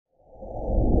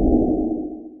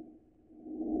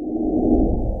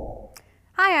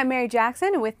Hi, I'm Mary Jackson,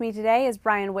 and with me today is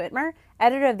Brian Whitmer,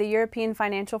 editor of the European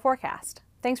Financial Forecast.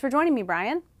 Thanks for joining me,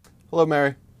 Brian. Hello,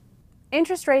 Mary.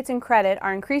 Interest rates and credit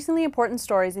are increasingly important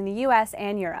stories in the U.S.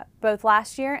 and Europe, both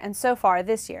last year and so far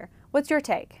this year. What's your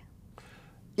take?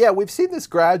 Yeah, we've seen this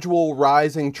gradual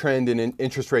rising trend in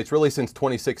interest rates really since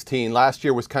 2016. Last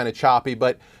year was kind of choppy,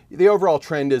 but the overall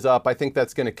trend is up. I think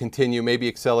that's going to continue, maybe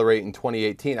accelerate in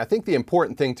 2018. I think the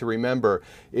important thing to remember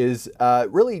is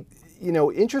really,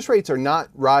 interest rates are not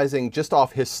rising just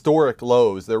off historic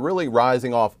lows. They're really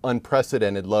rising off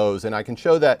unprecedented lows. And I can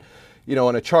show that,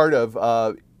 on a chart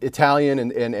of Italian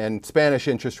and Spanish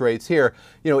interest rates here.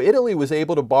 Italy was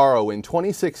able to borrow in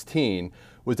 2016,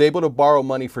 was able to borrow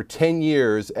money for 10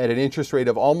 years at an interest rate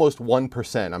of almost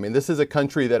 1%. I mean, this is a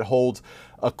country that holds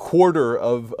a quarter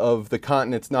of the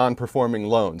continent's non-performing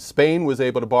loans. Spain was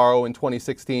able to borrow in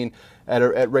 2016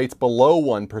 at rates below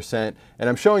 1%. And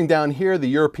I'm showing down here the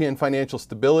European Financial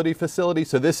Stability Facility.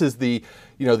 So this is the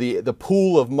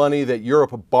pool of money that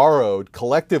Europe borrowed,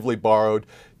 collectively borrowed,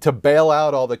 to bail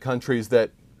out all the countries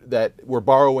that were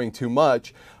borrowing too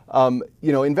much.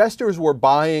 Investors were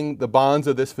buying the bonds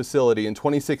of this facility in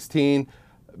 2016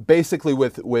 basically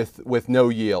with no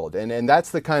yield. And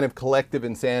that's the kind of collective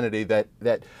insanity that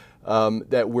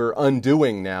we're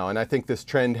undoing now. And I think this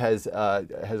trend has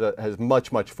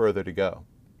much further to go.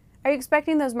 Are you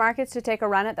expecting those markets to take a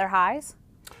run at their highs?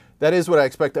 That is what I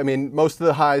expect. I mean, most of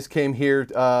the highs came here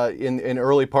in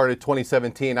early part of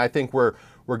 2017. I think we're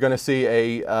going to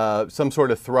see some sort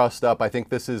of thrust up. I think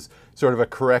this is sort of a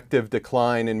corrective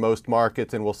decline in most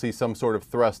markets, and we'll see some sort of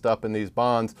thrust up in these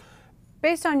bonds.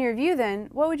 Based on your view then,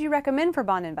 what would you recommend for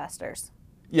bond investors?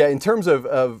 Yeah, in terms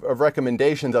of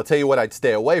recommendations, I'll tell you what I'd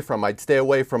stay away from. I'd stay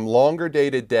away from longer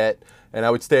dated debt, and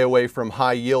I would stay away from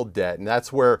high yield debt. And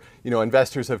that's where,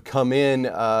 investors have come in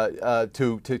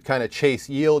to kind of chase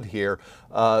yield here.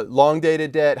 Long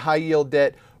dated debt, high yield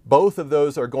debt, both of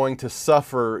those are going to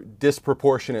suffer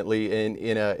disproportionately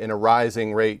in a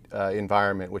rising rate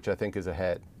environment, which I think is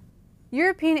ahead.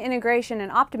 European integration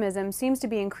and optimism seems to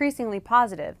be increasingly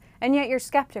positive, and yet you're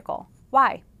skeptical.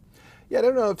 Why? Yeah, I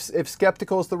don't know if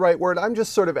skeptical is the right word. I'm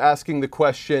just sort of asking the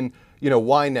question,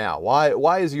 why now?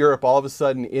 Why is Europe all of a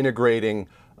sudden integrating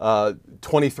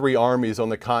 23 armies on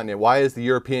the continent? Why is the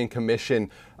European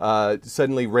Commission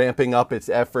suddenly ramping up its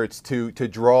efforts to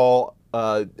draw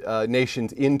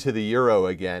nations into the euro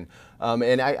again?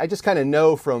 And I just kind of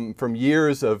know from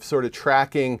years of sort of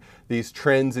tracking these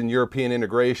trends in European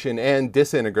integration and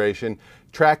disintegration,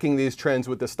 tracking these trends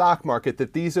with the stock market,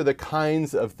 that these are the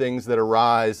kinds of things that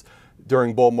arise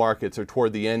during bull markets or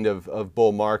toward the end of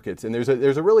bull markets. And there's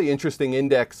a really interesting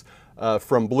index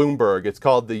from Bloomberg. It's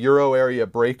called the Euro Area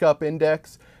Breakup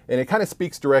Index, and it kind of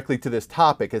speaks directly to this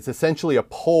topic. It's essentially a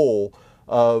poll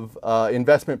of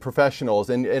investment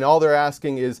professionals, and all they're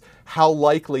asking is how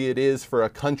likely it is for a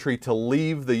country to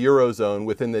leave the Eurozone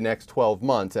within the next 12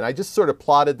 months. And I just sort of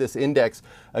plotted this index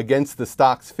against the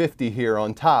STOXX 50 here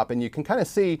on top, and you can kind of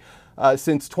see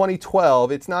since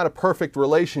 2012, it's not a perfect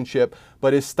relationship,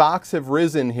 but as stocks have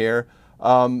risen here,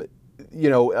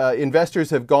 investors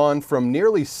have gone from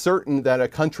nearly certain that a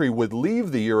country would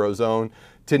leave the Eurozone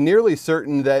to nearly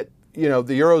certain that the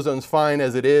Eurozone's fine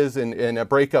as it is, and a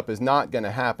breakup is not going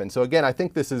to happen. So again, I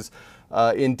think this is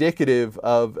indicative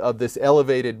of this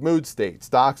elevated mood state.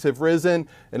 Stocks have risen,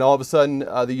 and all of a sudden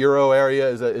the euro area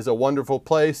is a wonderful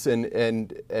place,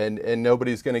 and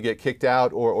nobody's going to get kicked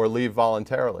out or leave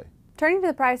voluntarily. Turning to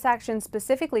the price action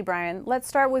specifically, Brian, let's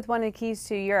start with one of the keys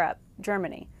to Europe,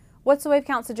 Germany. What's the wave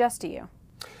count suggest to you?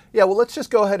 Yeah, well, let's just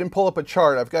go ahead and pull up a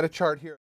chart. I've got a chart here.